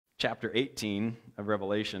chapter 18 of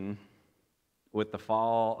Revelation with the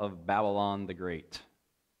fall of Babylon the Great.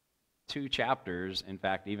 2 chapters, in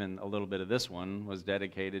fact, even a little bit of this one was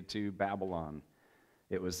dedicated to Babylon.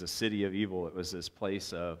 It was the city of evil. It was this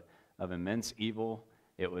place of immense evil.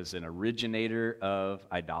 It was an originator of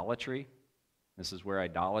idolatry. This is where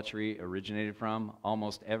idolatry originated from.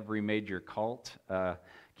 Almost every major cult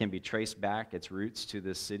can be traced back its roots to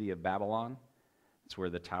this city of Babylon. It's where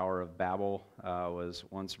the Tower of Babel was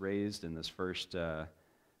once raised in this first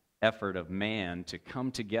effort of man to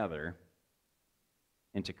come together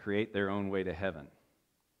and to create their own way to heaven,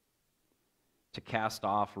 to cast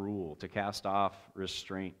off rule, to cast off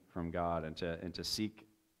restraint from God, and to seek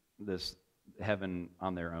this heaven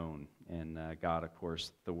on their own. And God, of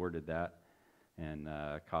course, thwarted that and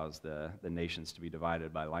caused the nations to be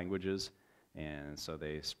divided by languages, and so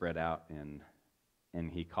they spread out, and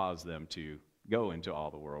He caused them to go into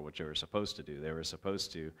all the world, which they were supposed to do. They were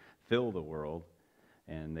supposed to fill the world,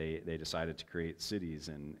 and they decided to create cities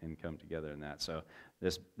and come together in that. So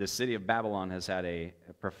this city of Babylon has had a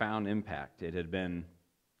profound impact. It had been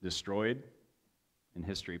destroyed in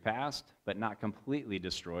history past, but not completely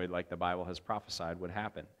destroyed like the Bible has prophesied would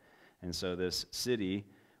happen. And so this city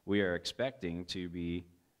we are expecting to be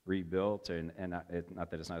rebuilt, and not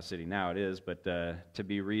that it's not a city now, it is, but to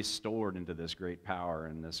be restored into this great power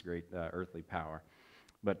and this great earthly power.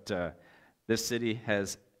 But this city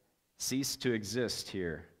has ceased to exist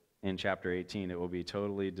here in chapter 18. It will be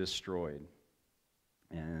totally destroyed.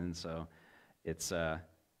 And so it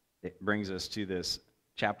brings us to this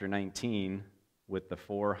chapter 19 with the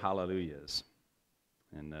 4 hallelujahs,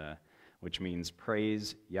 and which means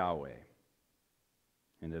praise Yahweh.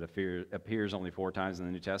 And it appears only 4 times in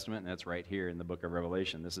the New Testament, and that's right here in the book of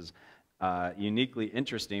Revelation. This is uniquely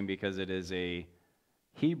interesting because it is a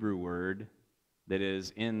Hebrew word that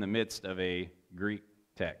is in the midst of a Greek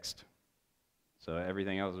text. So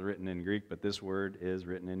everything else is written in Greek, but this word is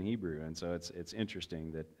written in Hebrew, and so it's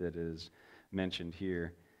interesting that it is mentioned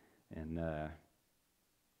here, and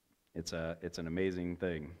it's an amazing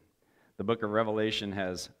thing. The book of Revelation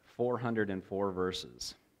has 404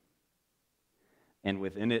 verses. And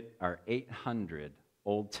within it are 800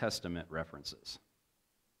 Old Testament references.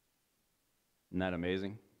 Isn't that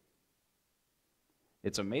amazing?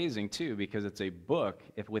 It's amazing, too, because it's a book.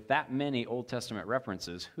 If with that many Old Testament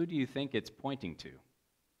references, who do you think it's pointing to?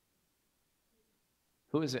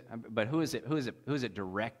 Who is it? But who is it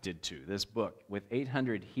directed to? This book with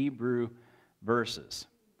 800 Hebrew verses,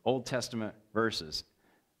 Old Testament verses.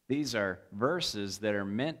 These are verses that are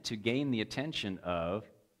meant to gain the attention of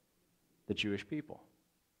the Jewish people.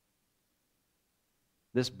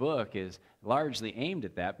 This book is largely aimed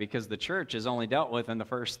at that because the church is only dealt with in the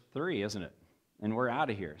first 3, isn't it? And we're out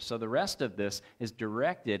of here. So the rest of this is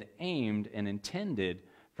directed, aimed, and intended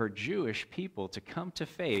for Jewish people to come to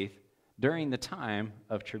faith during the time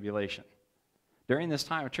of tribulation. During this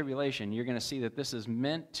time of tribulation, you're going to see that this is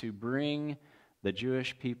meant to bring the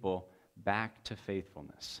Jewish people back to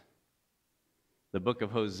faithfulness. The book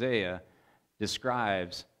of Hosea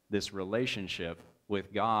describes this relationship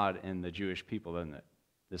with God and the Jewish people, doesn't it?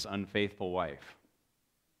 This unfaithful wife,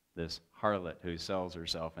 this harlot who sells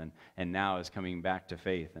herself and now is coming back to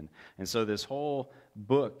faith. And so this whole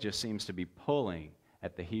book just seems to be pulling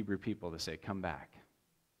at the Hebrew people to say, come back,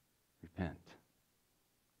 repent,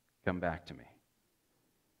 come back to me.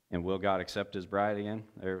 And will God accept His bride again?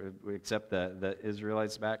 Or accept the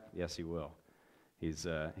Israelites back? Yes, He will. He's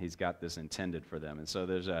got this intended for them. And so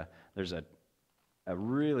there's a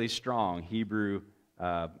really strong Hebrew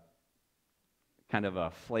kind of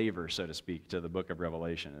a flavor, so to speak, to the book of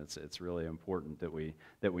Revelation. It's really important that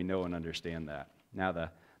we know and understand that. Now,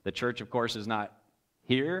 the church, of course, is not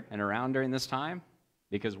here and around during this time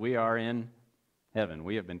because we are in heaven.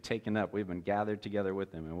 We have been taken up. We've been gathered together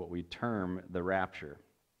with Him in what we term the rapture.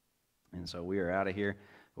 And so we are out of here.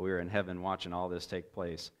 We are in heaven watching all this take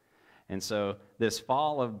place. And so this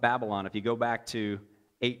fall of Babylon, if you go back to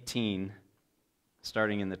 18,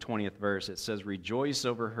 starting in the 20th verse, it says, "Rejoice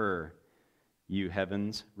over her, you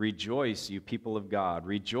heavens. Rejoice, you people of God.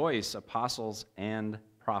 Rejoice, apostles and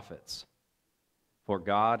prophets. For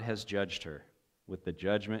God has judged her with the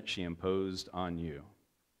judgment she imposed on you."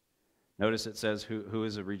 Notice it says who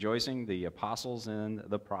is rejoicing? The apostles and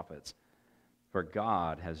the prophets. For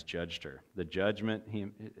God has judged her. The judgment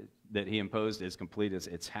that He imposed is complete.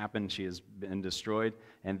 It's happened. She has been destroyed.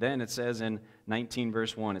 And then it says in 19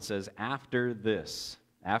 verse 1, it says, after this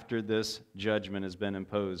judgment has been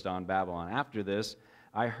imposed on Babylon, after this,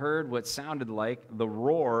 I heard what sounded like the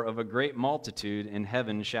roar of a great multitude in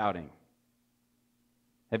heaven shouting.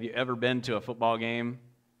 Have you ever been to a football game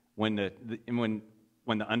when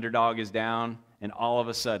when the underdog is down, and all of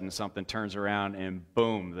a sudden something turns around and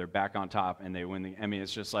boom, they're back on top and they win.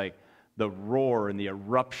 It's just like the roar and the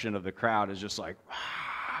eruption of the crowd is just like,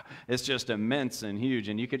 ah, it's just immense and huge.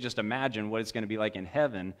 And you could just imagine what it's going to be like in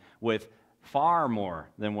heaven with far more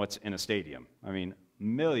than what's in a stadium.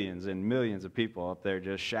 Millions and millions of people up there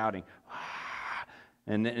just shouting, ah,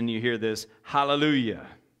 and you hear this hallelujah,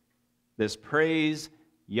 this praise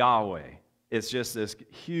Yahweh. It's just this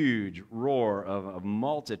huge roar of a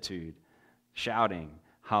multitude shouting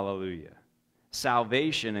hallelujah.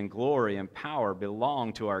 Salvation and glory and power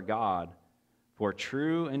belong to our God, for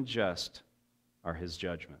true and just are his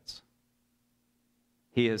judgments.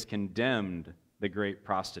 He has condemned the great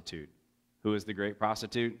prostitute. Who is the great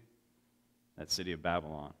prostitute? That city of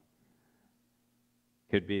Babylon.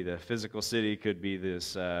 Could be the physical city, could be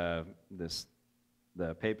the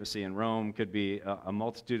papacy in Rome, could be a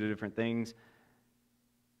multitude of different things.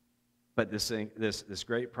 But this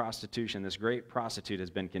great prostitution, this great prostitute has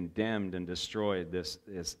been condemned and destroyed. This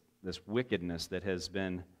wickedness that has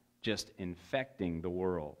been just infecting the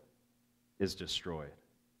world is destroyed.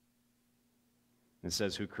 It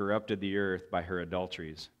says, who corrupted the earth by her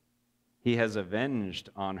adulteries. He has avenged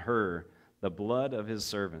on her the blood of his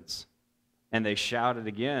servants. And they shouted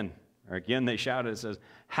again, they shouted, it says,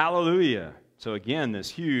 hallelujah. So again, this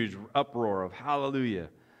huge uproar of hallelujah.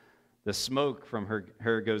 The smoke from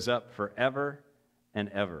her goes up forever and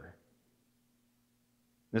ever.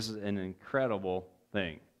 This is an incredible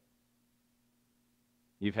thing.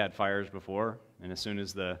 You've had fires before, and as soon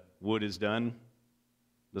as the wood is done,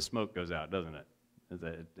 the smoke goes out, doesn't it?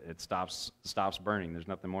 It stops burning. There's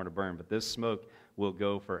nothing more to burn. But this smoke will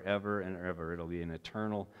go forever and ever. It'll be an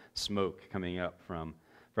eternal smoke coming up from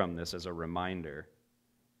this as a reminder.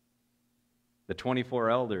 The 24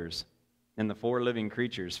 elders and the 4 living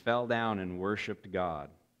creatures fell down and worshiped God,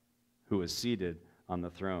 who was seated on the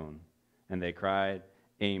throne. And they cried,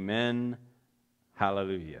 Amen,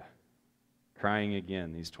 hallelujah. Crying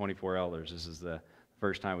again, these 24 elders. This is the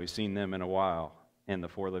first time we've seen them in a while. And the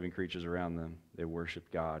 4 living creatures around them, they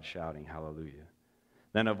worshiped God, shouting hallelujah.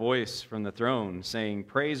 Then a voice from the throne saying,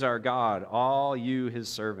 Praise our God, all you his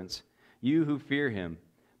servants, you who fear him,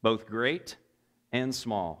 both great and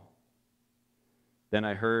small. Then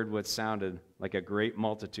I heard what sounded like a great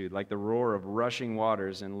multitude, like the roar of rushing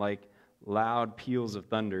waters and like loud peals of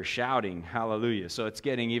thunder, shouting hallelujah. So it's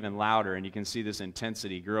getting even louder, and you can see this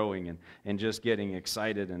intensity growing and just getting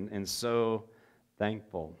excited and so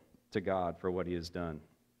thankful to God for what he has done.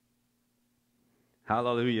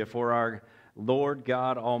 Hallelujah, for our Lord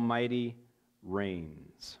God Almighty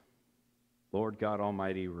reigns. Lord God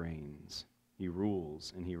Almighty reigns. He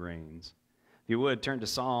rules and he reigns. If you would, turn to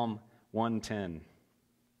Psalm 110.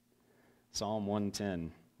 Psalm 110.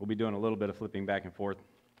 We'll be doing a little bit of flipping back and forth,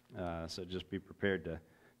 so just be prepared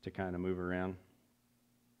to kind of move around.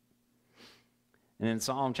 And in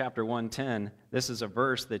Psalm chapter 110, this is a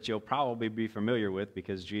verse that you'll probably be familiar with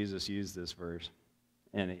because Jesus used this verse.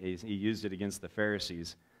 And he used it against the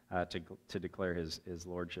Pharisees to declare his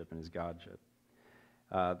lordship and his godship.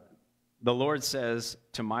 The Lord says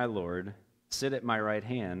to my Lord, sit at my right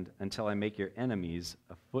hand until I make your enemies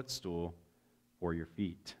a footstool for your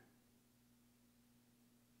feet.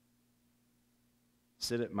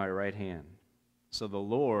 Sit at my right hand. So the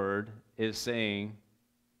Lord is saying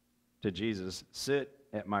to Jesus, sit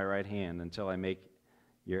at my right hand until I make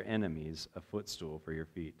your enemies a footstool for your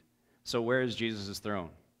feet. So where is Jesus' throne?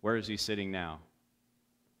 Where is he sitting now?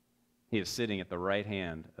 He is sitting at the right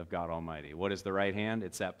hand of God Almighty. What is the right hand?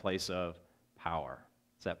 It's that place of power.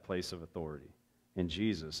 It's that place of authority. And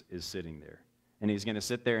Jesus is sitting there. And he's going to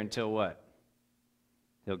sit there until what?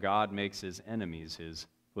 Till God makes his enemies his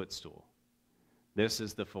footstool. This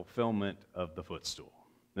is the fulfillment of the footstool.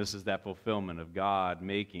 This is that fulfillment of God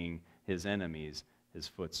making his enemies his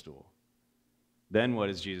footstool. Then what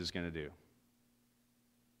is Jesus going to do?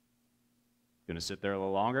 Going to sit there a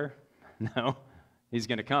little longer? No. He's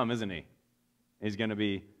going to come, isn't he? He's going to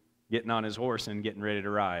be getting on his horse and getting ready to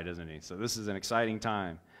ride, isn't he? So this is an exciting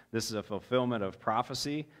time. This is a fulfillment of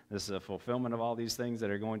prophecy. This is a fulfillment of all these things that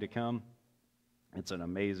are going to come. It's an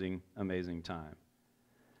amazing, amazing time.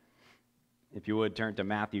 If you would, turn to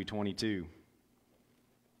Matthew 22.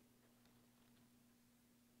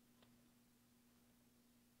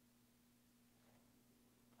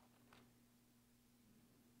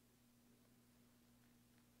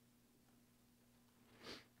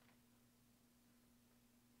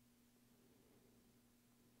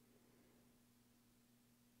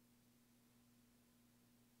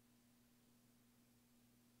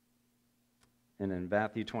 And in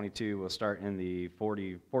Matthew 22, we'll start in the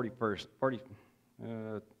 41st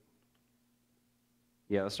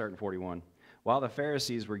Yeah, let's start in 41. While the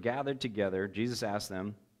Pharisees were gathered together, Jesus asked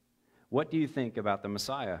them, "What do you think about the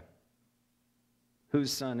Messiah?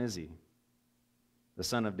 Whose son is he?" "The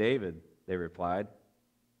son of David," they replied.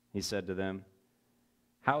 He said to them,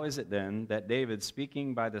 "How is it then that David,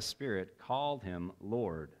 speaking by the Spirit, called him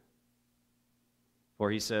Lord?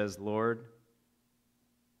 For he says, the Lord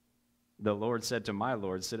said to my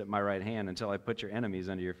Lord, 'Sit at my right hand until I put your enemies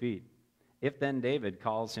under your feet.' If then David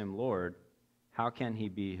calls him Lord, how can he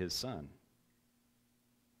be his son?"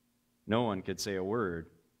 No one could say a word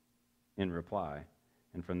in reply,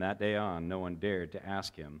 and from that day on, no one dared to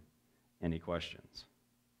ask him any questions.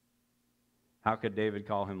 How could David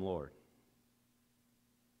call him Lord?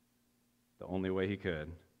 The only way he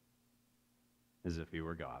could is if he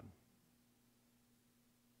were God.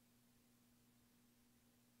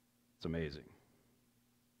 It's amazing.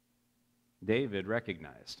 David,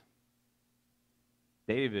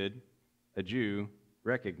 a Jew,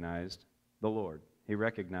 recognized the Lord. He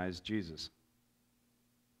recognized Jesus.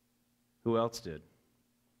 Who else did?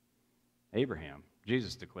 Abraham.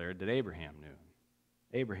 Jesus declared that Abraham knew him.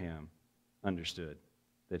 Abraham understood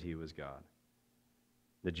that he was God.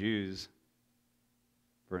 The Jews,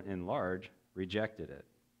 in large, rejected it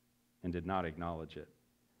and did not acknowledge it,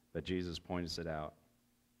 but Jesus points it out.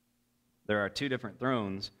 There are two different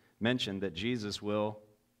thrones mentioned that Jesus will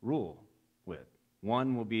rule with.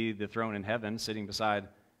 One will be the throne in heaven, sitting beside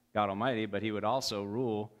God Almighty, but he would also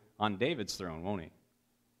rule on David's throne, won't he?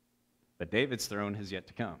 But David's throne has yet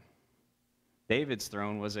to come. David's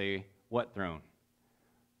throne was a what throne?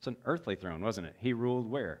 It's an earthly throne, wasn't it? He ruled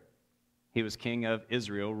where? He was king of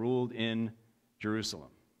Israel, ruled in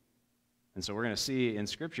Jerusalem. And so we're going to see in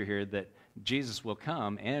Scripture here that Jesus will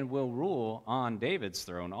come and will rule on David's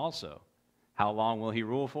throne also. How long will he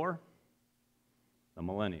rule for? The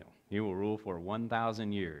millennial. He will rule for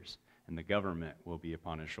 1,000 years, and the government will be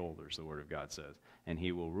upon his shoulders, the Word of God says. And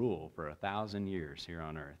he will rule for 1,000 years here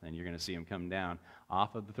on earth. And you're going to see him come down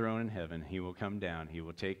off of the throne in heaven. He will come down. He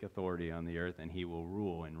will take authority on the earth, and he will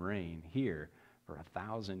rule and reign here for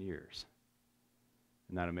 1,000 years.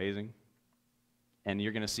 Isn't that amazing? And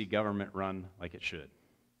you're going to see government run like it should.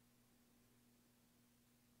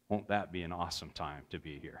 Won't that be an awesome time to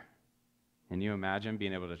be here? Can you imagine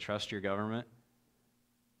being able to trust your government?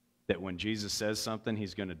 That when Jesus says something,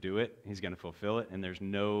 he's going to do it, he's going to fulfill it, and there's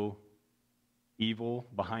no evil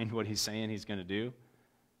behind what he's saying he's going to do?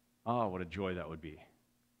 Oh, what a joy that would be.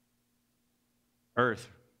 Earth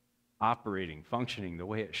operating, functioning the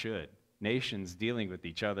way it should. Nations dealing with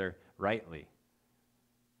each other rightly.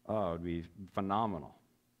 Oh, it would be phenomenal.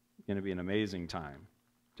 It's going to be an amazing time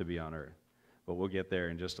to be on earth. But we'll get there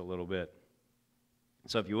in just a little bit.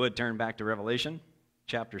 So if you would, turn back to Revelation,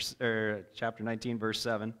 chapter 19, verse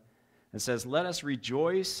 7. It says, "Let us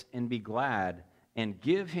rejoice and be glad and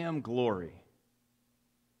give him glory.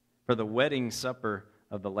 For the wedding supper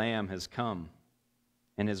of the Lamb has come,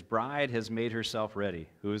 and his bride has made herself ready."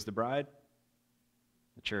 Who is the bride?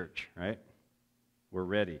 The church, right? We're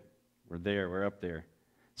ready. We're there. We're up there.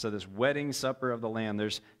 So this wedding supper of the Lamb,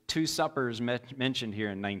 there's two suppers mentioned here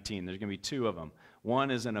in 19. There's going to be two of them.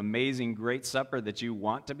 One is an amazing, great supper that you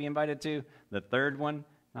want to be invited to. The third one,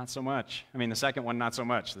 not so much. I mean, the second one, not so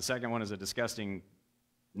much. The second one is a disgusting,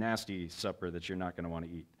 nasty supper that you're not going to want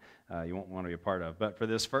to eat. You won't want to be a part of. But for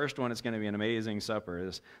this first one, it's going to be an amazing supper,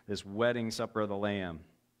 this wedding supper of the Lamb.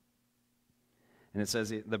 And it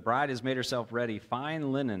says, "The bride has made herself ready.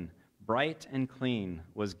 Fine linen, bright and clean,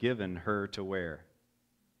 was given her to wear."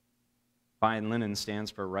 Fine linen stands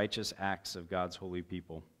for righteous acts of God's holy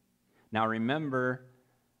people. Now remember,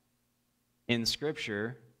 in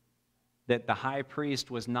Scripture, that the high priest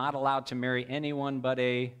was not allowed to marry anyone but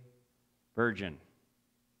a virgin.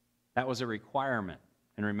 That was a requirement.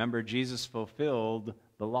 And remember, Jesus fulfilled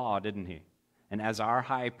the law, didn't he? And as our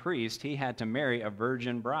high priest, he had to marry a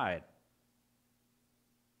virgin bride.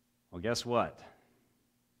 Well, guess what?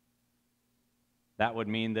 That would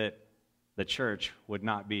mean that the church would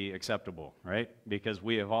not be acceptable, right? Because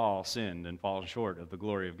we have all sinned and fallen short of the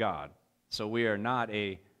glory of God. So we are not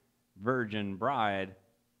a virgin bride,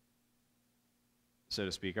 so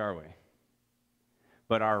to speak, are we?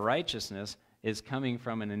 But our righteousness is coming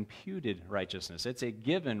from an imputed righteousness. It's a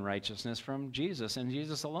given righteousness from Jesus and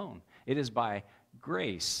Jesus alone. It is by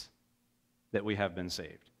grace that we have been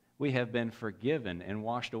saved. We have been forgiven and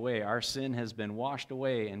washed away. Our sin has been washed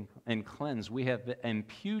away and cleansed. We have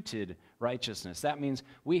imputed righteousness. That means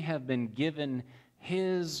we have been given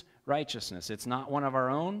his righteousness. It's not one of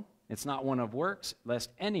our own. It's not one of works,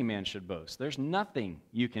 lest any man should boast. There's nothing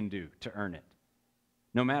you can do to earn it.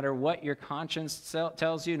 No matter what your conscience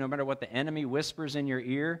tells you, no matter what the enemy whispers in your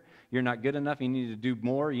ear, you're not good enough, you need to do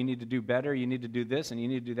more, you need to do better, you need to do this, and you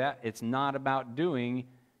need to do that. It's not about doing,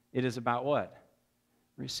 it is about what?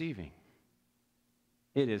 Receiving.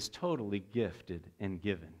 It is totally gifted and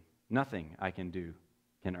given. Nothing I can do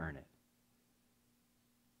can earn it.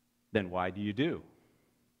 Then why do you do?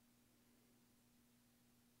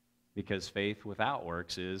 Because faith without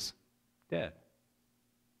works is dead.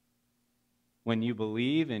 When you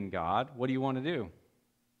believe in God, what do you want to do?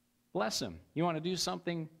 Bless Him. You want to do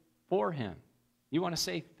something for Him. You want to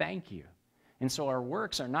say thank you. And so our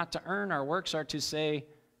works are not to earn, our works are to say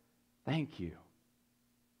thank you.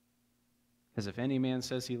 Because if any man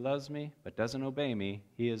says he loves me but doesn't obey me,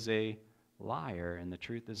 he is a liar and the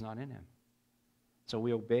truth is not in him. So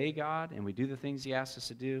we obey God and we do the things He asks us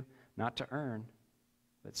to do, not to earn,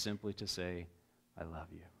 but simply to say, I love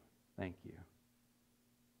you. Thank you.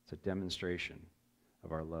 It's a demonstration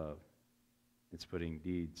of our love. It's putting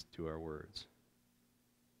deeds to our words.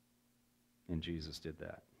 And Jesus did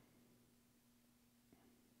that.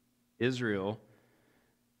 Israel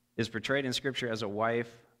is portrayed in Scripture as a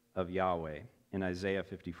wife of Yahweh in Isaiah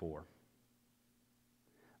 54.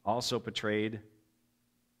 Also portrayed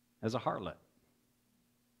as a harlot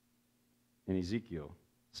in Ezekiel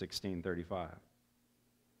 16:35.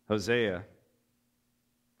 Hosea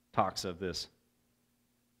talks of this.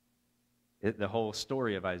 The whole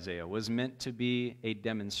story of Isaiah was meant to be a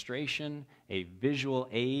demonstration, a visual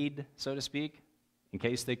aid, so to speak. In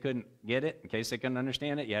case they couldn't get it, in case they couldn't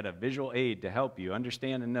understand it, you had a visual aid to help you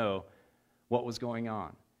understand and know what was going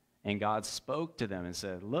on. And God spoke to them and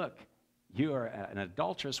said, look, you are an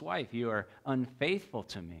adulterous wife. You are unfaithful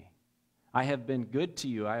to me. I have been good to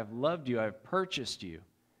you. I have loved you. I have purchased you.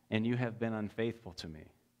 And you have been unfaithful to me.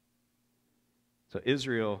 So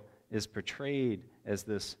Israel is portrayed as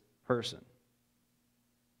this person.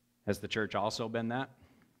 Has the church also been that?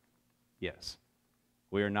 Yes.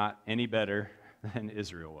 We are not any better than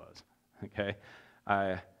Israel was. Okay?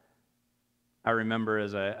 I remember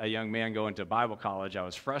as a young man going to Bible college, I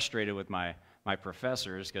was frustrated with my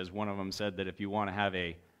professors because one of them said that if you want to have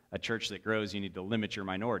a church that grows, you need to limit your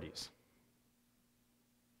minorities.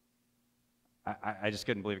 I just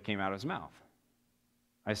couldn't believe it came out of his mouth.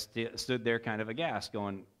 I stood there kind of aghast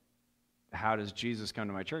going, how does Jesus come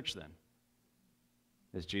to my church then?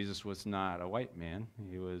 Because Jesus was not a white man.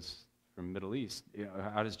 He was from Middle East. You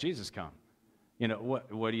know, how does Jesus come? You know,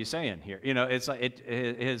 what are you saying here? You know, it's like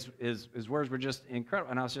his words were just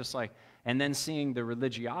incredible. And I was just like, and then seeing the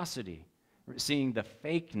religiosity, seeing the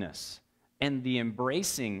fakeness, and the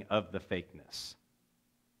embracing of the fakeness.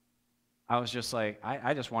 I was just like,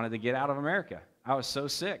 I just wanted to get out of America. I was so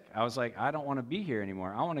sick. I was like, I don't want to be here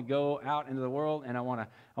anymore. I want to go out into the world, and I want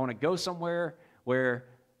to go somewhere where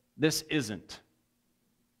this isn't.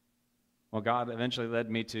 Well, God eventually led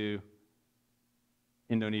me to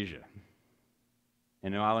Indonesia.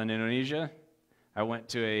 And while in Indonesia, I went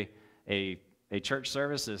to a church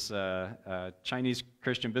service. This Chinese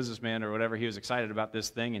Christian businessman or whatever, he was excited about this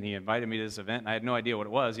thing, and he invited me to this event. And I had no idea what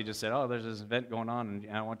it was. He just said, oh, there's this event going on,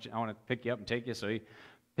 and I want to pick you up and take you. So he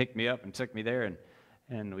picked me up and took me there,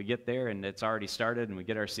 and we get there, and it's already started, and we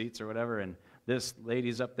get our seats or whatever, and this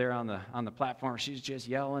lady's up there on the platform. She's just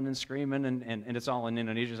yelling and screaming, and it's all in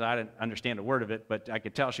Indonesian, so I didn't understand a word of it, but I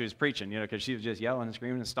could tell she was preaching, you know, because she was just yelling and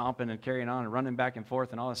screaming and stomping and carrying on and running back and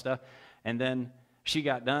forth and all this stuff. And then she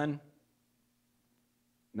got done,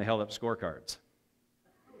 and they held up scorecards.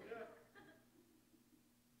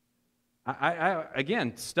 I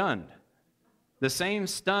again, stunned. The same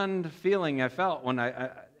stunned feeling I felt when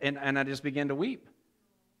I just began to weep.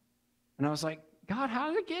 And I was like, God, how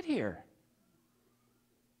did it get here?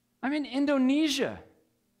 I'm in Indonesia.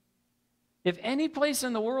 If any place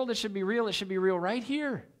in the world it should be real right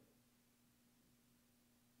here.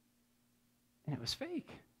 And it was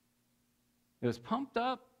fake. It was pumped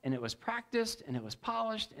up, and it was practiced, and it was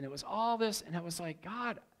polished, and it was all this, and it was like,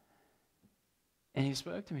 God. And he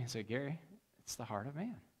spoke to me and said, Gary, it's the heart of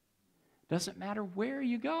man. It doesn't matter where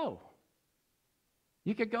you go.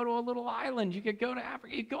 You could go to a little island. You could go to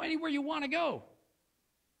Africa. You could go anywhere you want to go.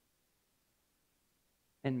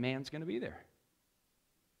 And man's going to be there.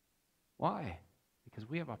 Why? Because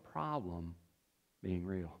we have a problem being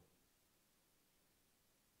real.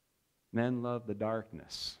 Men love the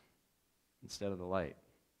darkness instead of the light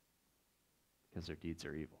because their deeds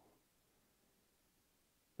are evil.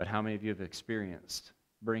 But how many of you have experienced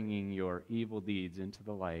bringing your evil deeds into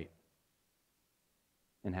the light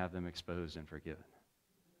and have them exposed and forgiven?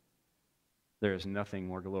 There is nothing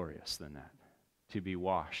more glorious than that, to be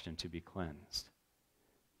washed and to be cleansed,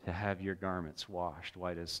 to have your garments washed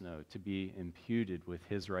white as snow, to be imputed with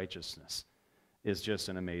his righteousness, is just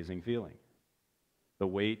an amazing feeling. The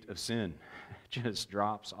weight of sin just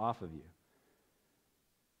drops off of you.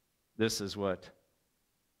 This is what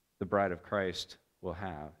the bride of Christ will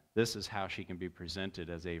have. This is how she can be presented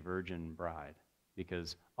as a virgin bride,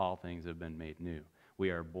 because all things have been made new. We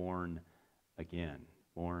are born again,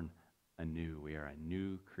 born anew. We are a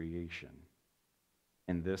new creation.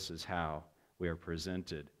 And this is how we are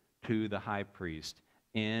presented to the high priest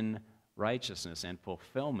in righteousness and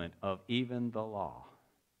fulfillment of even the law.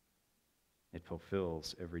 It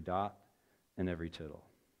fulfills every dot and every tittle.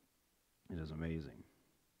 It is amazing.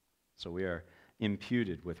 So we are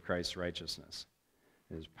imputed with Christ's righteousness.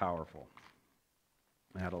 It is powerful.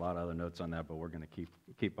 I had a lot of other notes on that, but we're going to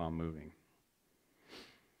keep on moving.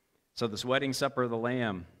 So this wedding supper of the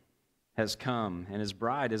Lamb has come, and his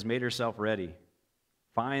bride has made herself ready.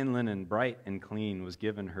 Fine linen, bright and clean, was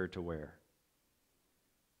given her to wear.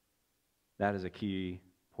 That is a key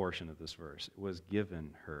portion of this verse. It was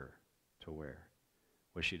given her to wear.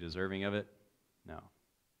 Was she deserving of it? No.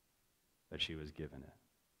 But she was given it.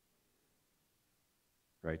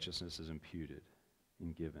 Righteousness is imputed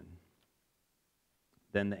and given.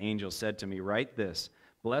 Then the angel said to me, "Write this,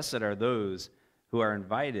 blessed are those who are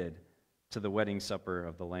invited to the wedding supper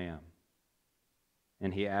of the Lamb."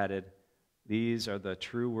 And he added, "These are the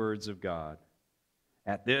true words of God."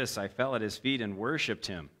 At this I fell at his feet and worshiped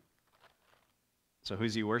him. So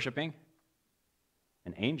who's he worshiping?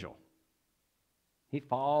 An angel. He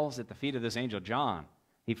falls at the feet of this angel, John.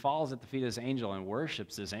 He falls at the feet of this angel and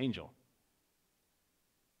worships this angel.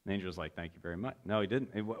 The angel's like, "Thank you very much." No, he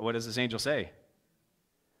didn't. What does this angel say?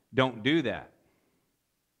 Don't do that.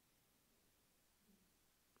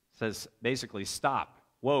 It says basically, stop.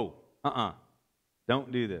 Whoa,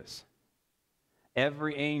 don't do this.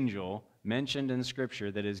 Every angel mentioned in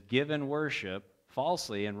Scripture that is given worship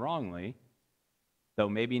falsely and wrongly, though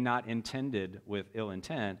maybe not intended with ill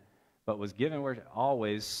intent, but was given worship,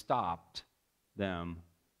 always stopped them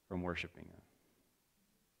from worshiping him.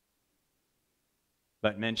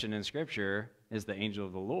 But mentioned in Scripture is the angel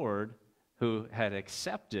of the Lord who had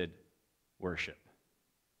accepted worship.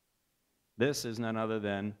 This is none other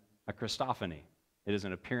than a Christophany. It is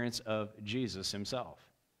an appearance of Jesus himself.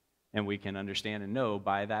 And we can understand and know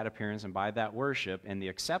by that appearance and by that worship and the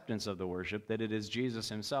acceptance of the worship that it is Jesus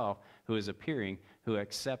himself who is appearing, who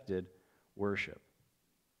accepted worship.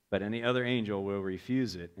 But any other angel will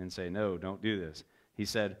refuse it and say, "No, don't do this." He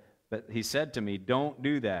said to me, "Don't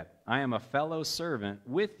do that. I am a fellow servant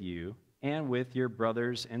with you and with your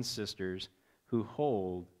brothers and sisters who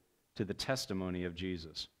hold to the testimony of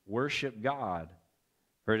Jesus. Worship God,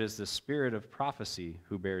 for it is the spirit of prophecy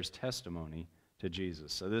who bears testimony to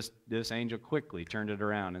Jesus." So this angel quickly turned it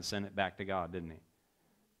around and sent it back to God, didn't he?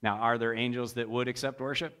 Now, are there angels that would accept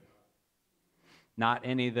worship? Not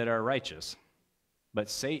any that are righteous. But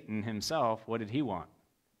Satan himself, what did he want?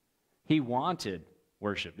 He wanted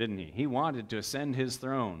worship, didn't he? He wanted to ascend his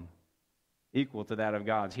throne equal to that of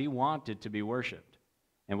God's. He wanted to be worshiped.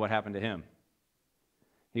 And what happened to him?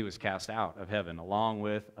 He was cast out of heaven along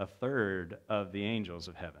with a third of the angels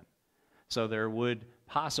of heaven. So there would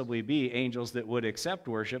possibly be angels that would accept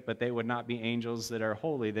worship, but they would not be angels that are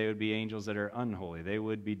holy. They would be angels that are unholy. They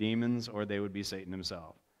would be demons or they would be Satan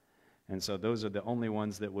himself. And so those are the only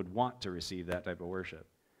ones that would want to receive that type of worship.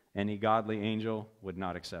 Any godly angel would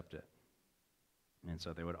not accept it. And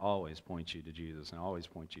so they would always point you to Jesus and always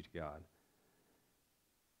point you to God.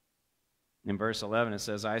 In verse 11 it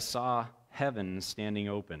says, "I saw heaven standing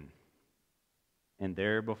open, and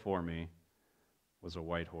there before me was a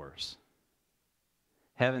white horse."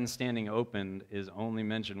 Heaven standing open is only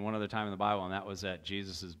mentioned one other time in the Bible, and that was at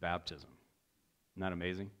Jesus' baptism. Isn't that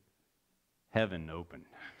amazing? Heaven opened.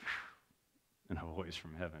 And a voice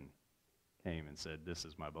from heaven came and said, "This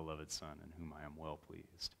is my beloved Son, in whom I am well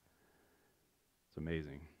pleased." It's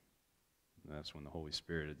amazing. And that's when the Holy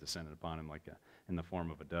Spirit had descended upon him in the form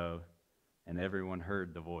of a dove, and everyone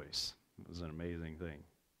heard the voice. It was an amazing thing.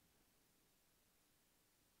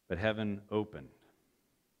 But heaven opened,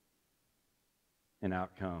 and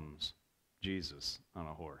out comes Jesus on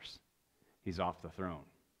a horse. He's off the throne.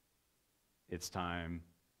 It's time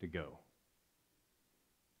to go.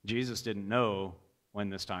 Jesus didn't know when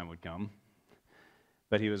this time would come,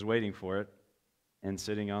 but he was waiting for it and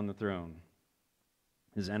sitting on the throne.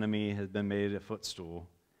 His enemy has been made a footstool,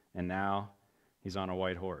 and now he's on a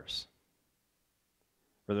white horse.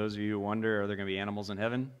 For those of you who wonder, are there going to be animals in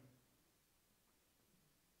heaven?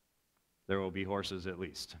 There will be horses at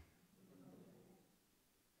least.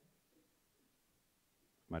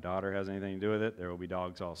 If my daughter has anything to do with it, there will be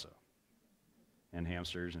dogs also. and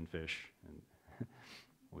hamsters and fish, and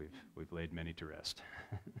we've laid many to rest.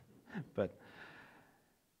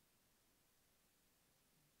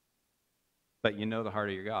 But you know the heart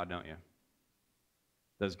of your God, don't you?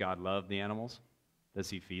 Does God love the animals? Does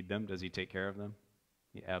he feed them? Does he take care of them?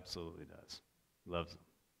 He absolutely does. He loves them.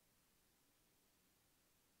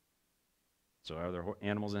 So are there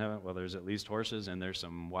animals in heaven? Well, there's at least horses, and there's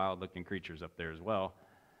some wild-looking creatures up there as well.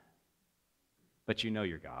 But you know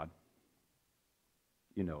your God.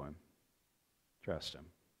 You know him. Trust him.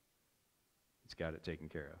 He's got it taken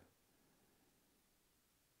care of.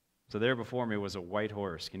 So there before me was a white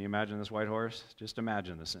horse. Can you imagine this white horse? Just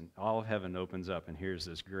imagine this. And all of heaven opens up, and here's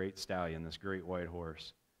this great stallion, this great white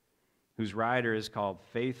horse, whose rider is called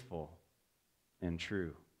Faithful and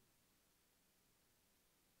True.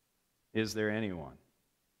 Is there anyone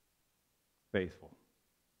faithful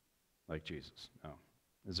like Jesus? No.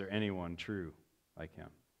 Is there anyone true like him?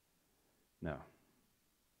 No.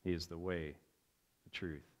 He is the way, the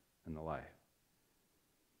truth, and the life.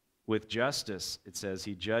 With justice, it says,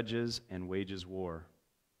 he judges and wages war.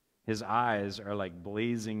 His eyes are like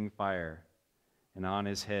blazing fire, and on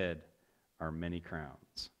his head are many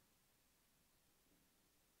crowns.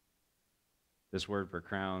 This word for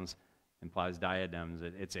crowns implies diadems.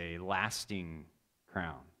 It's a lasting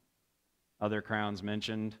crown. Other crowns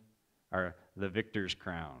mentioned are the victor's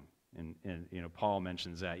crown. And Paul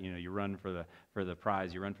mentions that. You run for the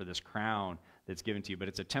prize. You run for this crown that's given to you. But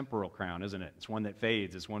it's a temporal crown, isn't it? It's one that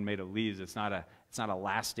fades. It's one made of leaves. It's not a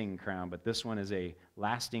lasting crown. But this one is a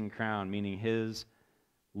lasting crown, meaning his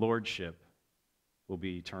lordship will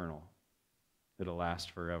be eternal. It'll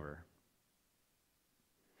last forever.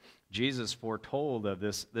 Jesus foretold of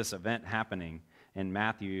this event happening in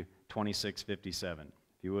Matthew 26:57. If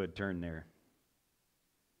you would, turn there.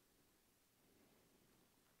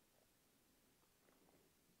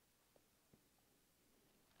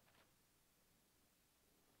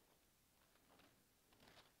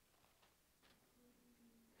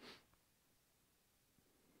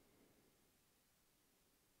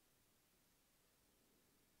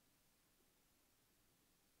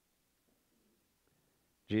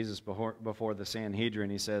 Jesus before the Sanhedrin,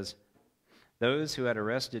 he says, those who had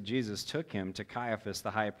arrested Jesus took him to Caiaphas the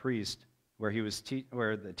high priest, where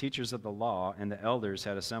the teachers of the law and the elders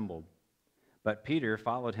had assembled. But Peter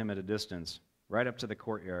followed him at a distance, right up to the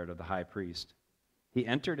courtyard of the high priest. He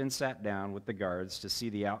entered and sat down with the guards to see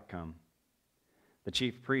the outcome. The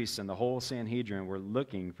chief priests and the whole Sanhedrin were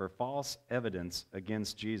looking for false evidence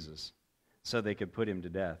against Jesus, so they could put him to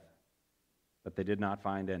death. But they did not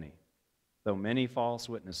find any, though many false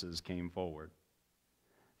witnesses came forward.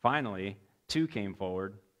 Finally, 2 came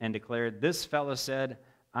forward and declared, this fellow said,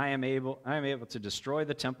 I am able to destroy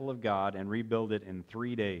the temple of God and rebuild it in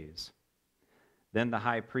 3 days. Then the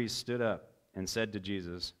high priest stood up and said to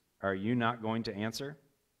Jesus, are you not going to answer?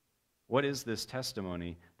 What is this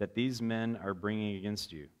testimony that these men are bringing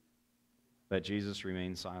against you? But Jesus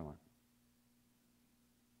remained silent.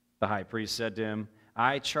 The high priest said to him,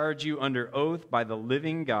 I charge you under oath by the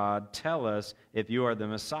living God, tell us if you are the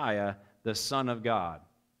Messiah, the Son of God.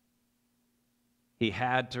 He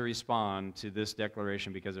had to respond to this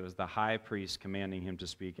declaration because it was the high priest commanding him to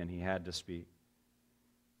speak, and he had to speak.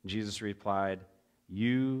 Jesus replied,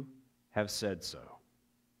 you have said so.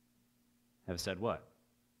 Have said what?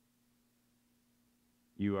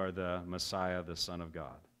 You are the Messiah, the Son of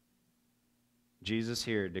God. Jesus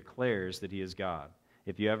here declares that he is God.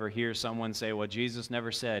 If you ever hear someone say, well, Jesus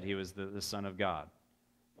never said he was the Son of God,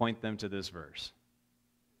 point them to this verse.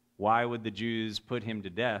 Why would the Jews put him to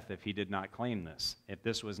death if he did not claim this? If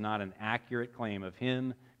this was not an accurate claim of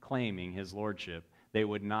him claiming his lordship, they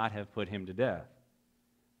would not have put him to death.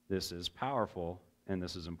 This is powerful, and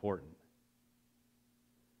this is important.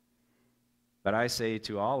 But I say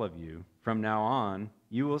to all of you, from now on,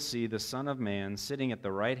 you will see the Son of Man sitting at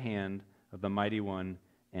the right hand of the Mighty One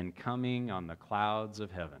and coming on the clouds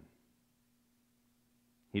of heaven.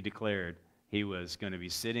 He declared he was going to be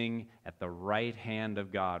sitting at the right hand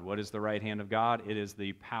of God. What is the right hand of God? It is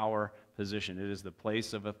the power position. It is the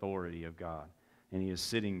place of authority of God. And he is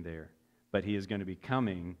sitting there. But he is going to be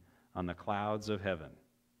coming on the clouds of heaven.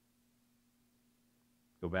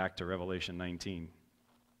 Go back to Revelation 19.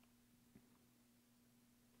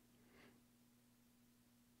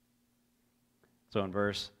 So in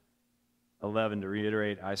verse 11, to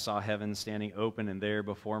reiterate, I saw heaven standing open, and there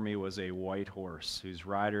before me was a white horse, whose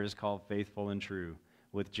rider is called Faithful and True.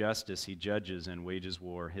 With justice he judges and wages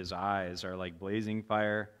war. His eyes are like blazing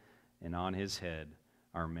fire, and on his head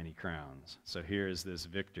are many crowns. So here is this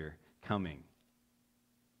victor coming,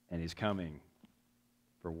 and he's coming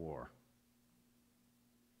for war.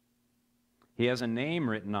 He has a name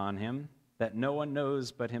written on him that no one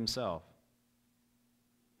knows but himself.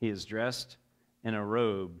 He is dressed in a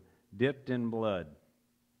robe dipped in blood,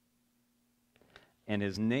 and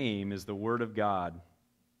his name is the Word of God.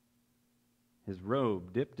 His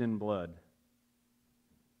robe dipped in blood.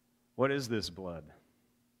 What is this blood?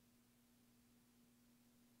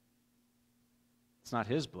 It's not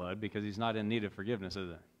his blood because he's not in need of forgiveness,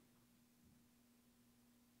 is it?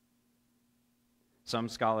 Some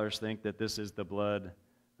scholars think that this is the blood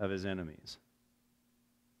of his enemies.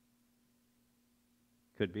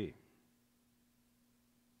 Could be.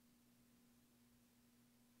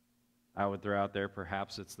 I would throw out there,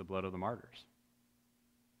 perhaps it's the blood of the martyrs.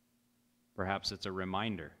 Perhaps it's a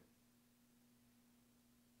reminder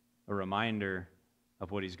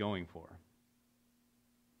of what he's going for.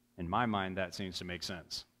 In my mind, that seems to make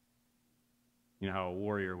sense. You know how a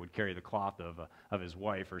warrior would carry the cloth of his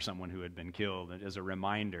wife or someone who had been killed as a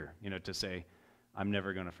reminder, to say, I'm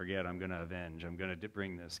never going to forget, I'm going to avenge, I'm going to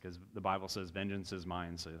bring this, because the Bible says, vengeance is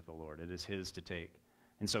mine, saith the Lord. It is his to take.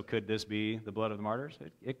 And so could this be the blood of the martyrs?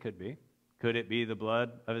 It could be. Could it be the blood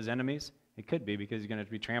of his enemies? It could be, because he's going to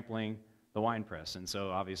be trampling the winepress. And so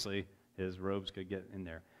obviously his robes could get in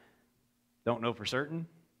there. Don't know for certain.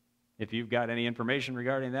 If you've got any information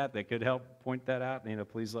regarding that could help point that out,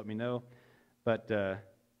 please let me know. But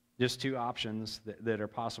just two options that are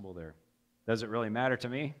possible there. Does it really matter to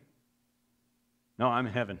me? No, I'm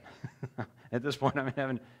in heaven. At this point, I'm in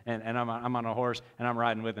heaven, and I'm on a horse, and I'm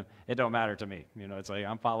riding with him. It don't matter to me. It's like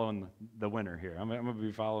I'm following the winner here. I'm going to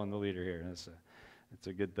be following the leader here. It's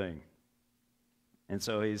a good thing. And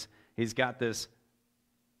so he's got this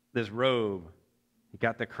robe. He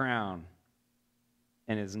got the crown.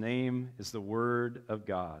 And his name is the Word of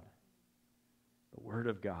God. The Word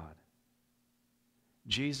of God.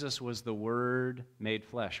 Jesus was the Word made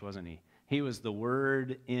flesh, wasn't he? He was the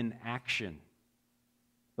Word in action.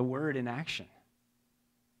 The Word in action.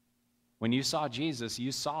 When you saw Jesus,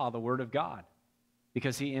 you saw the Word of God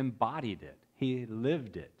because he embodied it. He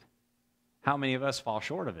lived it. How many of us fall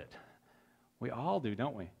short of it? We all do,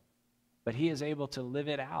 don't we? But he is able to live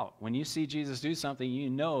it out. When you see Jesus do something, you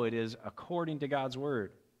know it is according to God's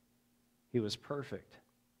Word. He was perfect.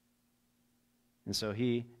 And so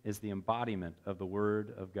he is the embodiment of the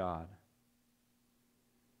Word of God.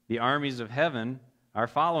 The armies of heaven are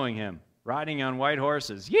following him, riding on white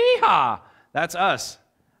horses. Yeehaw! That's us.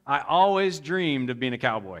 I always dreamed of being a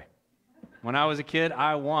cowboy. When I was a kid,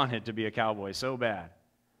 I wanted to be a cowboy so bad.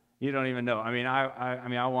 You don't even know.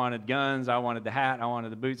 I wanted guns. I wanted the hat. I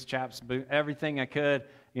wanted the boots, chaps, everything I could.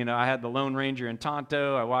 I had the Lone Ranger in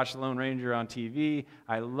Tonto. I watched the Lone Ranger on TV.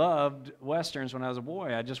 I loved Westerns when I was a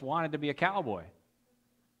boy. I just wanted to be a cowboy.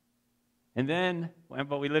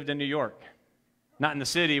 But we lived in New York. Not in the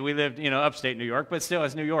city. We lived, upstate New York, but still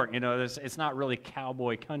it's New York. It's not really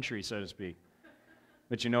cowboy country, so to speak.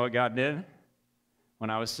 But you know what God did?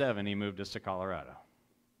 When I was 7, he moved us to Colorado.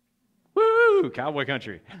 Woo! Cowboy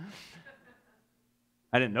country.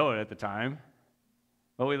 I didn't know it at the time.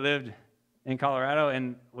 But we lived in Colorado,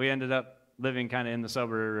 and we ended up living kind of in the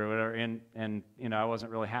suburb or whatever, and I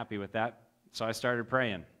wasn't really happy with that. So I started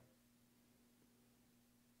praying.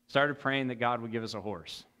 Started praying that God would give us a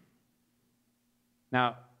horse.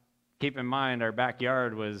 Now, keep in mind, our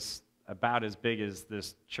backyard was about as big as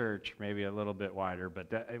this church, maybe a little bit wider,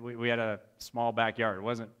 but we had a small backyard. It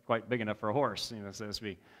wasn't quite big enough for a horse, so to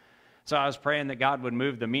speak. So I was praying that God would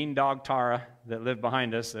move the mean dog Tara that lived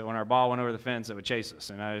behind us, that when our ball went over the fence, it would chase us.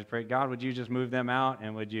 And I just prayed, God, would you just move them out,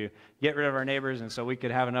 and would you get rid of our neighbors, and so we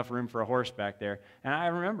could have enough room for a horse back there. And I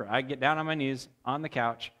remember, I'd get down on my knees on the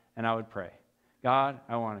couch, and I would pray, God,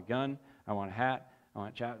 I want a gun, I want a hat, I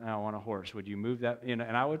want a chap, and I want a horse. Would you move that? And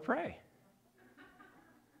I would pray.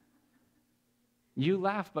 You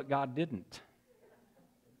laugh, but God didn't.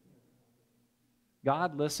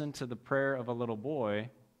 God listened to the prayer of a little boy,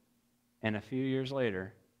 and a few years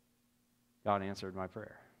later, God answered my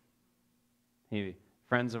prayer.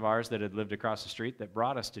 Friends of ours that had lived across the street that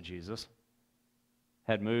brought us to Jesus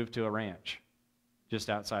had moved to a ranch just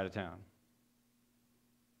outside of town.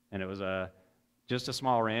 And it was just a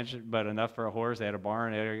small ranch, but enough for a horse. They had a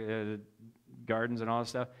barn, they had gardens and all this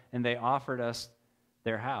stuff. And they offered us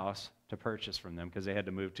their house to purchase from them because they had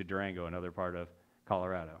to move to Durango, another part of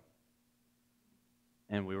Colorado.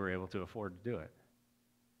 And we were able to afford to do it.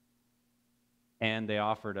 And they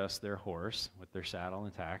offered us their horse with their saddle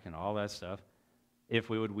and tack and all that stuff if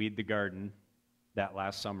we would weed the garden that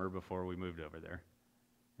last summer before we moved over there.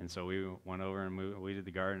 And so we went over and weeded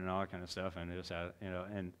the garden and all that kind of stuff, and it just had,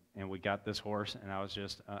 and we got this horse, and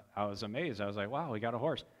I was amazed. I was like, wow, we got a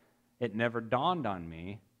horse. It never dawned on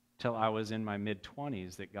me till I was in my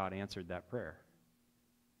mid-20s that God answered that prayer.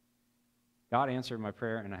 God answered my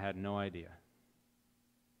prayer, and I had no idea.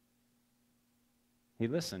 He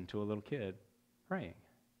listened to a little kid praying,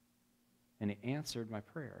 and he answered my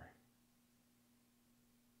prayer.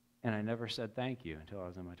 And I never said thank you until I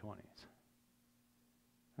was in my 20s.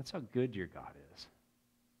 That's how good your God is.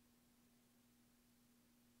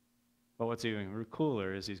 But what's even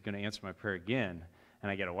cooler is he's going to answer my prayer again,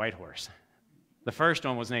 and I get a white horse. The first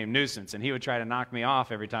one was named Nuisance, and he would try to knock me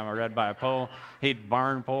off every time I rode by a pole. He'd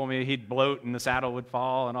barn pole me, he'd bloat, and the saddle would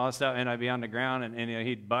fall, and all that stuff, and I'd be on the ground, and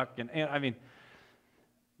he'd buck,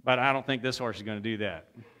 but I don't think this horse is going to do that.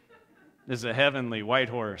 This is a heavenly white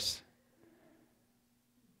horse.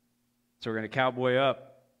 So we're going to cowboy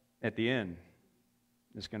up at the end.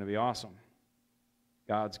 It's going to be awesome.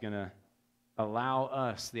 God's going to allow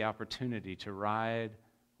us the opportunity to ride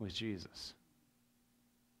with Jesus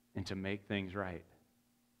and to make things right.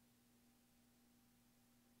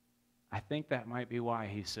 I think that might be why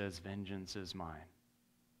he says, vengeance is mine.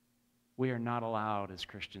 We are not allowed as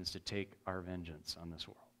Christians to take our vengeance on this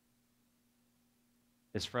world.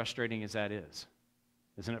 As frustrating as that is.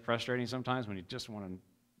 Isn't it frustrating sometimes when you just want to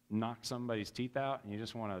knock somebody's teeth out and you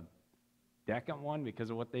just want to deck them one because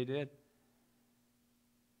of what they did?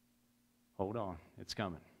 Hold on, it's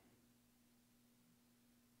coming.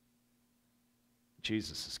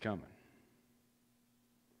 Jesus is coming.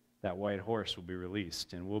 That white horse will be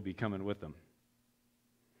released, and we'll be coming with him.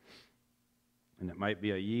 And it might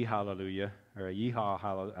be a yee hallelujah or a yeehaw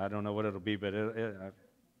hallelujah. I don't know what it'll be, but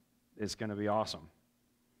it's going to be awesome.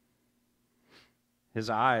 His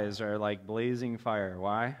eyes are like blazing fire.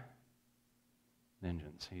 Why?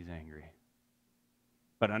 Vengeance. He's angry.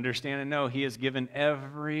 But understand and know he has given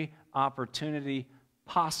every opportunity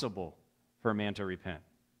possible for a man to repent.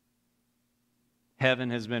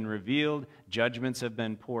 Heaven has been revealed. Judgments have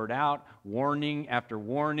been poured out. Warning after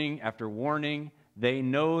warning after warning. They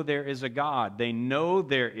know there is a God. They know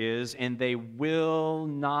there is, and they will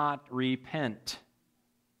not repent.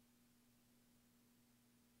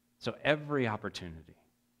 So every opportunity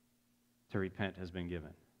to repent has been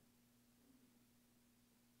given.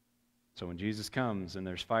 So when Jesus comes and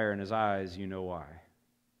there's fire in his eyes, you know why.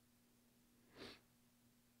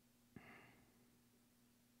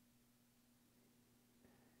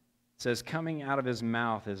 It says, coming out of his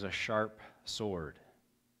mouth is a sharp sword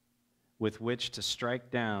with which to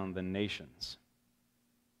strike down the nations.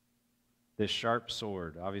 This sharp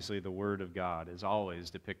sword, obviously the Word of God, is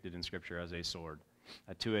always depicted in Scripture as a sword.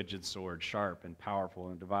 A two-edged sword, sharp and powerful,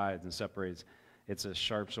 and divides and separates. It's a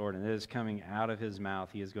sharp sword, and it is coming out of his mouth.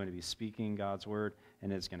 He is going to be speaking God's word,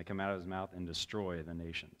 and it's going to come out of his mouth and destroy the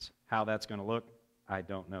nations. How that's going to look, I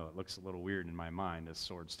don't know. It looks a little weird in my mind, a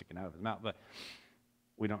sword sticking out of his mouth, but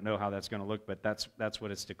we don't know how that's going to look, but that's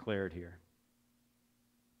what it's declared here.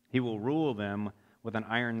 He will rule them with an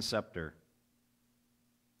iron scepter.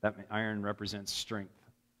 That iron represents strength.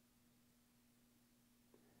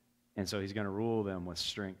 And so he's going to rule them with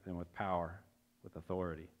strength and with power, with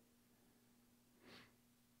authority.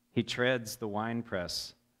 He treads the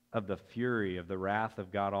winepress of the fury of the wrath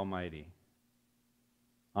of God Almighty.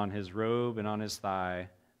 On his robe and on his thigh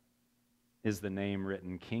is the name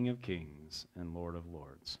written, King of Kings and Lord of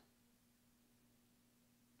Lords.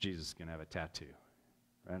 Jesus is going to have a tattoo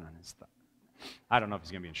right on his thigh. I don't know if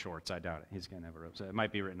he's going to be in shorts. I doubt it. He's going to have a robe. So it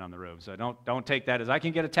might be written on the robe. So don't take that as, I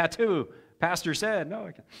can get a tattoo. Pastor said. No,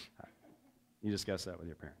 I can't. Right. You discuss that with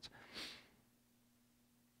your parents.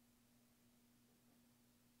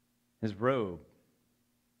 His robe,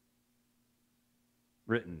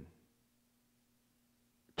 written,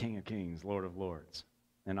 King of Kings, Lord of Lords,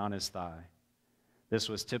 and on his thigh. This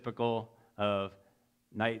was typical of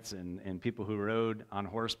knights and people who rode on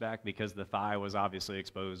horseback because the thigh was obviously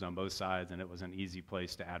exposed on both sides, and it was an easy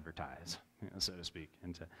place to advertise, so to speak,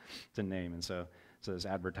 and to name. And so this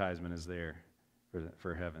advertisement is there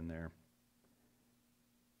for heaven there.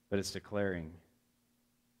 But it's declaring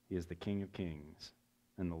he is the King of Kings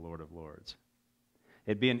and the Lord of Lords.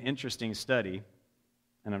 It'd be an interesting study,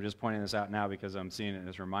 and I'm just pointing this out now because I'm seeing it and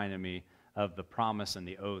it's reminding me of the promise and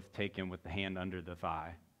the oath taken with the hand under the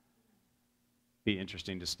thigh. Be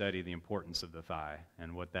interesting to study the importance of the thigh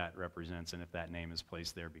and what that represents, and if that name is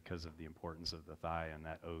placed there because of the importance of the thigh and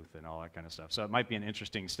that oath and all that kind of stuff. So it might be an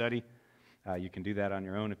interesting study. You can do that on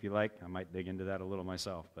your own if you like. I might dig into that a little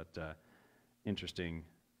myself, but interesting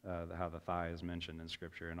how the thigh is mentioned in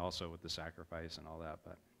Scripture, and also with the sacrifice and all that,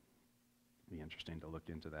 but it'd be interesting to look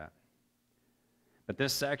into that. But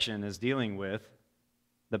this section is dealing with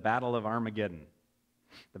the Battle of Armageddon.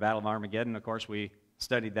 The Battle of Armageddon, of course, we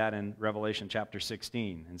studied that in Revelation chapter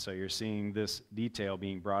 16. And so you're seeing this detail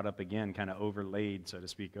being brought up again, kind of overlaid, so to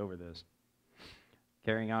speak, over this.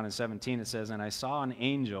 Carrying on in 17, it says, "And I saw an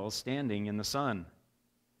angel standing in the sun,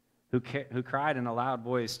 who cried in a loud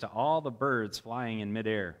voice to all the birds flying in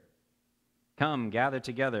midair, 'Come, gather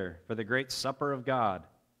together for the great supper of God.'"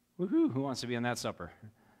 Woohoo! Who wants to be in that supper?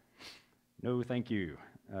 No, thank you.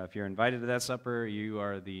 If you're invited to that supper, you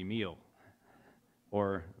are the meal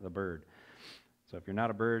or the bird. So if you're not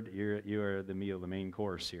a bird, you are the meal, the main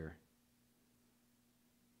course here.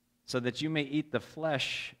 "So that you may eat the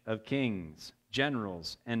flesh of kings,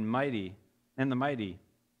 generals, and the mighty,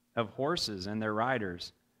 of horses and their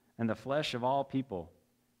riders, and the flesh of all people,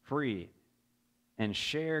 free, and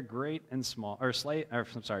share great and small,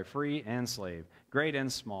 free and slave, great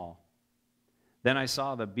and small. Then I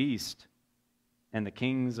saw the beast and the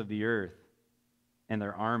kings of the earth and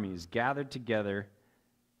their armies gathered together,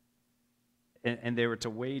 and they were to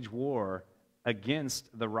wage war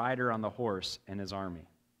against the rider on the horse and his army."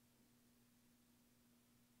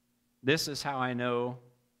 This is how I know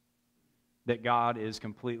that God is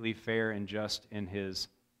completely fair and just in his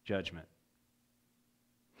judgment.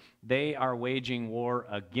 They are waging war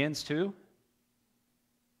against who?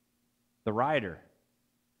 The rider.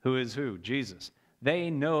 Who is who? Jesus.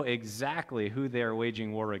 They know exactly who they are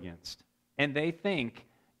waging war against. And they think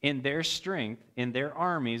in their strength, in their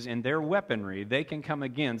armies, in their weaponry, they can come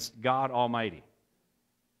against God Almighty.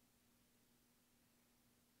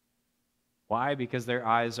 Why? Because their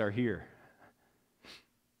eyes are here.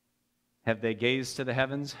 Have they gazed to the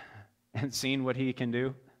heavens and seen what he can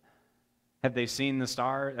do? Have they seen the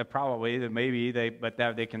star? Probably, but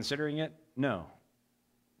are they considering it? No.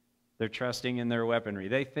 They're trusting in their weaponry.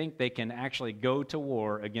 They think they can actually go to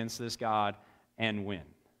war against this God and win.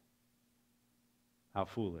 How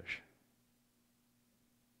foolish.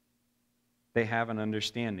 They have an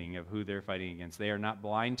understanding of who they're fighting against. They are not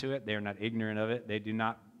blind to it. They are not ignorant of it. They do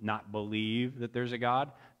not believe that there's a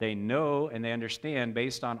God. They know and they understand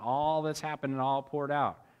based on all that's happened and all poured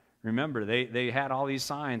out. Remember, they had all these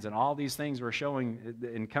signs and all these things were showing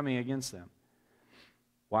and coming against them.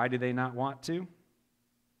 Why do they not want to?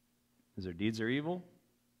 Because their deeds are evil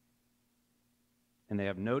and they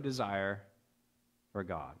have no desire for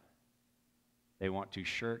God. They want to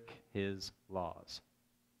shirk his laws.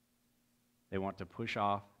 They want to push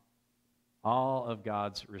off all of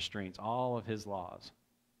God's restraints, all of his laws.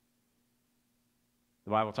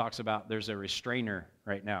 The Bible talks about there's a restrainer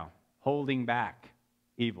right now, holding back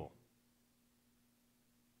evil.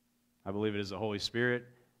 I believe it is the Holy Spirit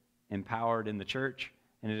empowered in the church,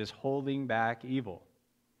 and it is holding back evil.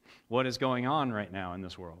 What is going on right now in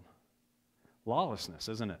this world? Lawlessness,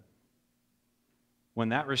 isn't it? When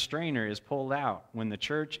that restrainer is pulled out, when the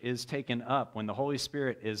church is taken up, when the Holy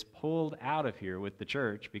Spirit is pulled out of here with the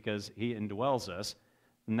church because he indwells us,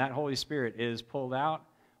 and that Holy Spirit is pulled out,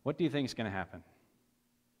 what do you think is going to happen?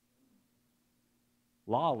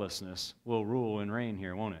 Lawlessness will rule and reign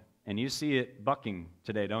here, won't it? And you see it bucking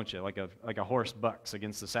today, don't you? Like a horse bucks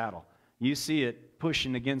against the saddle. You see it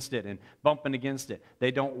pushing against it and bumping against it.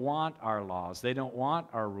 They don't want our laws. They don't want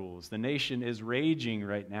our rules. The nation is raging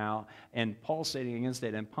right now and pulsating against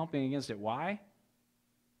it and pumping against it. Why?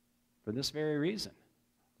 For this very reason.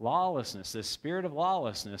 Lawlessness, the spirit of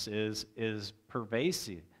lawlessness is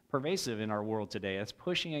pervasive in our world today. It's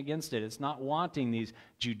pushing against it. It's not wanting these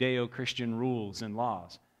Judeo-Christian rules and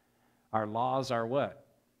laws. Our laws are what?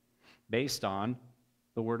 Based on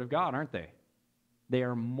the Word of God, aren't they? They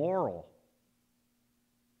are moral.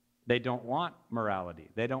 They don't want morality.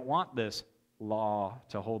 They don't want this law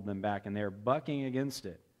to hold them back, and they're bucking against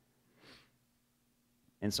it.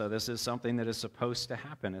 And so this is something that is supposed to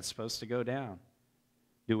happen. It's supposed to go down.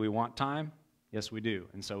 Do we want time? Yes, we do.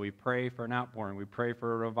 And so we pray for an outpouring. We pray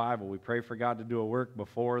for a revival. We pray for God to do a work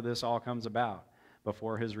before this all comes about,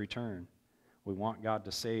 before his return. We want God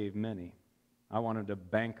to save many. I want him to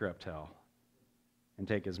bankrupt hell and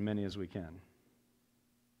take as many as we can.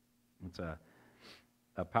 It's a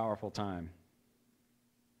powerful time.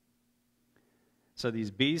 So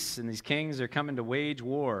these beasts and these kings are coming to wage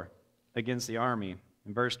war against the army.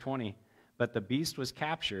 In verse 20, but the beast was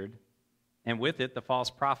captured, and with it the false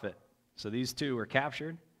prophet. So these two were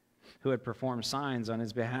captured, who had performed signs on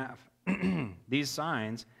his behalf. These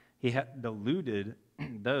signs, he had deluded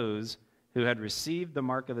those who had received the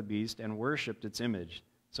mark of the beast and worshipped its image.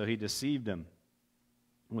 So he deceived them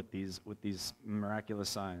with these miraculous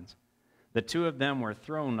signs. The two of them were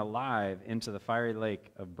thrown alive into the fiery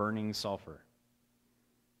lake of burning sulfur.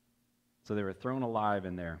 So they were thrown alive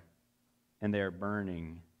in there, and they are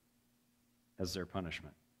burning as their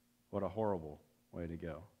punishment. What a horrible way to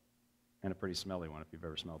go. and a pretty smelly one if you've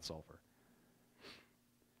ever smelled sulfur.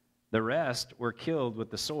 The rest were killed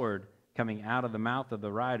with the sword coming out of the mouth of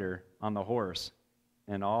the rider on the horse,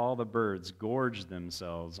 and all the birds gorged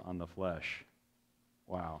themselves on the flesh.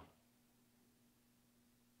 Wow.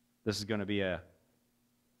 This is going to be a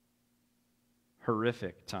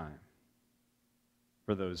horrific time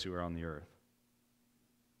for those who are on the earth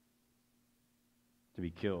to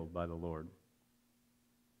be killed by the Lord.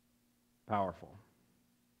 Powerful.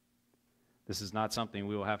 This is not something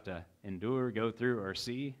we will have to endure, go through, or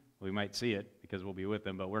see. We might see it because we'll be with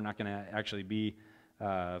them, but we're not going to actually be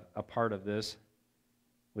a part of this,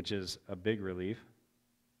 which is a big relief.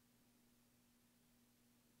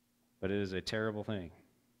 But it is a terrible thing.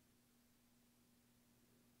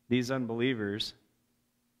 These unbelievers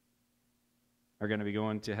are going to be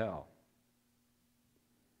going to hell.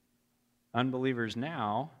 Unbelievers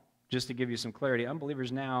now, just to give you some clarity,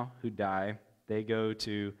 unbelievers now who die, they go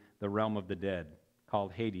to the realm of the dead,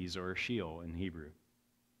 called Hades or Sheol in Hebrew.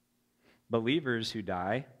 Believers who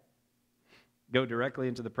die go directly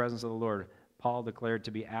into the presence of the Lord. Paul declared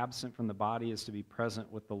to be absent from the body is to be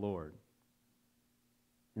present with the Lord.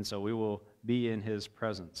 And so we will be in his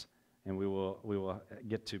presence, and we will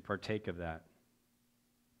get to partake of that.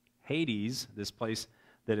 Hades, this place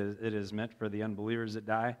that it is meant for the unbelievers that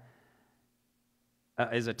die,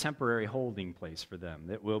 is a temporary holding place for them.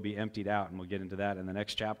 It will be emptied out, and we'll get into that in the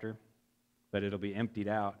next chapter. But it'll be emptied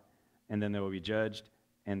out, and then they will be judged,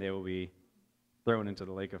 and they will be thrown into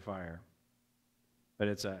the lake of fire. But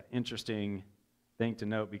it's an interesting thing to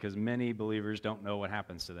note because many believers don't know what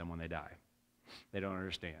happens to them when they die. They don't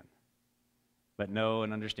understand. But know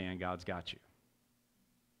and understand God's got you.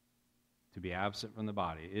 To be absent from the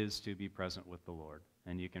body is to be present with the Lord,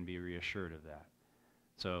 and you can be reassured of that.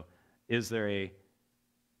 So, is there a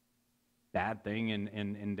bad thing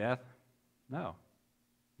in death? No.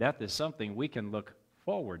 Death is something we can look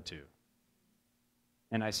forward to.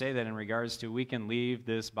 And I say that in regards to we can leave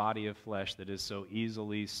this body of flesh that is so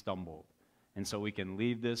easily stumbled. And so we can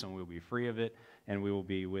leave this and we'll be free of it and we will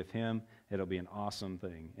be with him. It'll be an awesome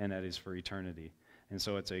thing, and that is for eternity. And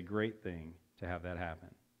so it's a great thing to have that happen.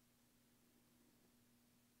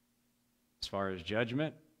 As far as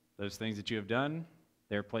judgment, those things that you have done,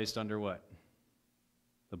 they're placed under what?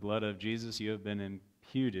 The blood of Jesus. You have been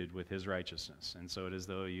imputed with his righteousness. And so it is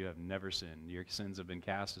though you have never sinned. Your sins have been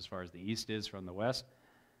cast as far as the east is from the west.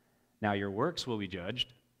 Now your works will be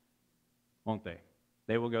judged, won't they?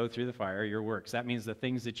 They will go through the fire, your works. That means the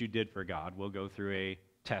things that you did for God will go through a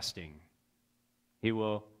testing. He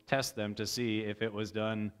will test them to see if it was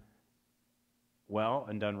done well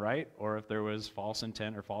and done right, or if there was false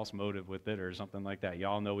intent or false motive with it or something like that.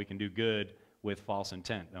 Y'all know we can do good with false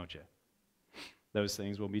intent, don't you? Those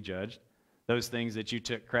things will be judged. Those things that you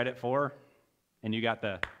took credit for and you got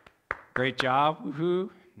the great job, woohoo,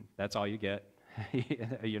 that's all you get.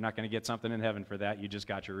 You're not going to get something in heaven for that. You just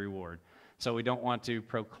got your reward. So we don't want to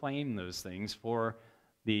proclaim those things for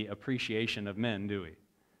the appreciation of men, do we?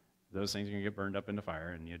 Those things are going to get burned up in the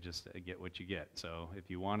fire, and you just get what you get. So if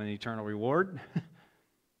you want an eternal reward,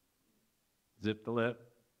 zip the lip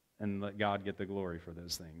and let God get the glory for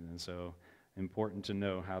those things. And so important to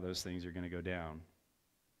know how those things are going to go down.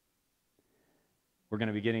 We're going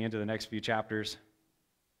to be getting into the next few chapters,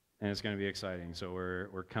 and it's going to be exciting. So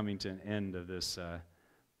we're coming to an end of this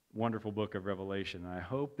wonderful book of Revelation. And I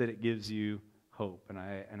hope that it gives you hope, and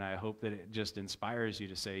I hope that it just inspires you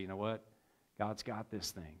to say, you know what? God's got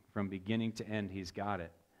this thing. From beginning to end, he's got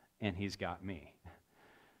it, and he's got me.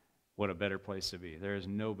 What a better place to be. There is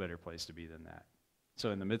no better place to be than that.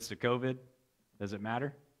 So in the midst of COVID, does it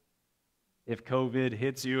matter? If COVID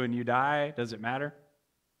hits you and you die, does it matter?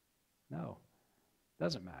 No, it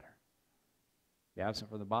doesn't matter. Be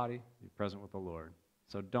absent from the body, be present with the Lord.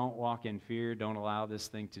 So don't walk in fear. Don't allow this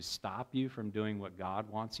thing to stop you from doing what God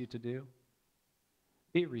wants you to do.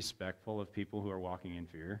 Be respectful of people who are walking in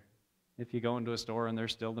fear. If you go into a store and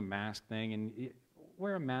there's still the mask thing, and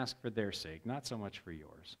wear a mask for their sake, not so much for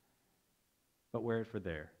yours, but wear it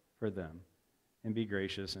for them, and be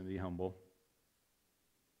gracious and be humble.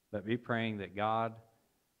 But be praying that God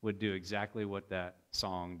would do exactly what that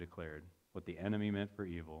song declared. What the enemy meant for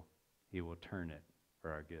evil, he will turn it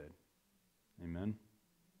for our good. Amen?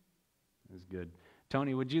 That's good.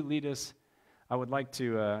 Tony, would you lead us? I would like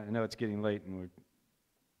to, I know it's getting late and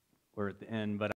we're at the end, but